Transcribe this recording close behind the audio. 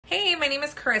my name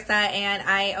is Karissa and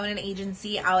I own an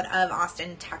agency out of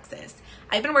Austin, Texas.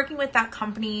 I've been working with that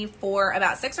company for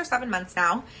about 6 or 7 months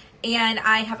now, and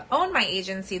I have owned my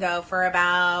agency though for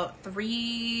about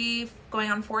 3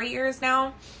 going on 4 years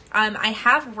now. I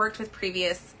have worked with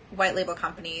previous white label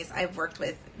companies. I've worked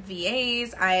with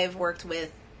VAs. I've worked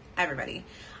with everybody,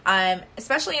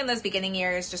 especially in those beginning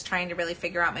years, just trying to really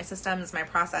figure out my systems, my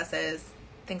processes,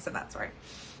 things of that sort.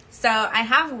 So I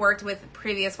have worked with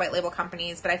previous white label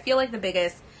companies, but I feel like the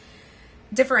biggest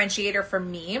differentiator for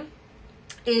me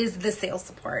is the sales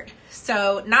support.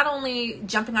 So not only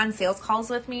jumping on sales calls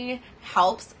with me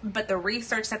helps, but the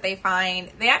research that they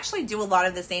find, they actually do a lot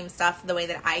of the same stuff the way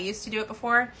that I used to do it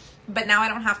before, but now I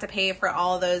don't have to pay for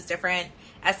all those different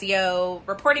SEO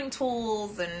reporting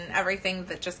tools and everything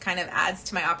that just kind of adds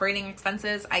to my operating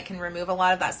expenses. I can remove a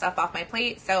lot of that stuff off my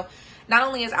plate. So not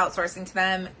only is outsourcing to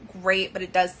them great, but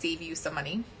it does save you some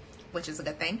money, which is a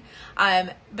good thing.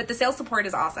 But the sales support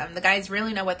is awesome. The guys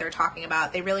really know what they're talking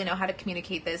about. They really know how to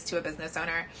communicate this to a business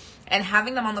owner. And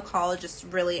having them on the call just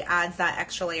really adds that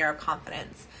extra layer of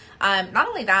confidence. Not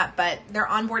only that, but their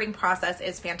onboarding process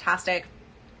is fantastic.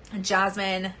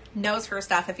 Jasmine knows her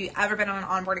stuff. If you've ever been on an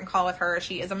onboarding call with her,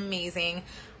 she is amazing.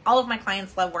 All of my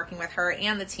clients love working with her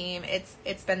and the team.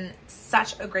 It's been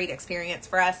such a great experience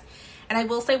for us. And I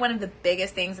will say one of the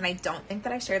biggest things, and I don't think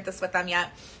that I shared this with them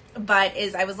yet, but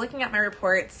is I was looking at my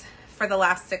reports for the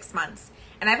last 6 months,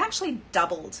 and I've actually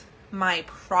doubled my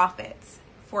profits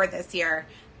for this year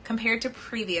compared to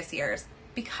previous years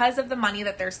because of the money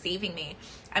that they're saving me.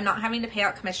 I'm not having to pay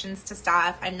out commissions to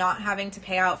staff. I'm not having to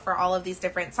pay out for all of these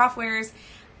different softwares.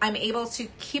 I'm able to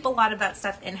keep a lot of that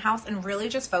stuff in-house and really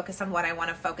just focus on what I want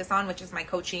to focus on, which is my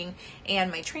coaching and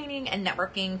my training and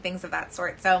networking, things of that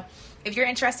sort. So if you're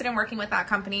interested in working with that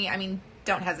company,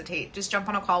 don't hesitate. Just jump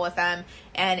on a call with them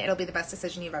and it'll be the best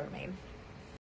decision you've ever made.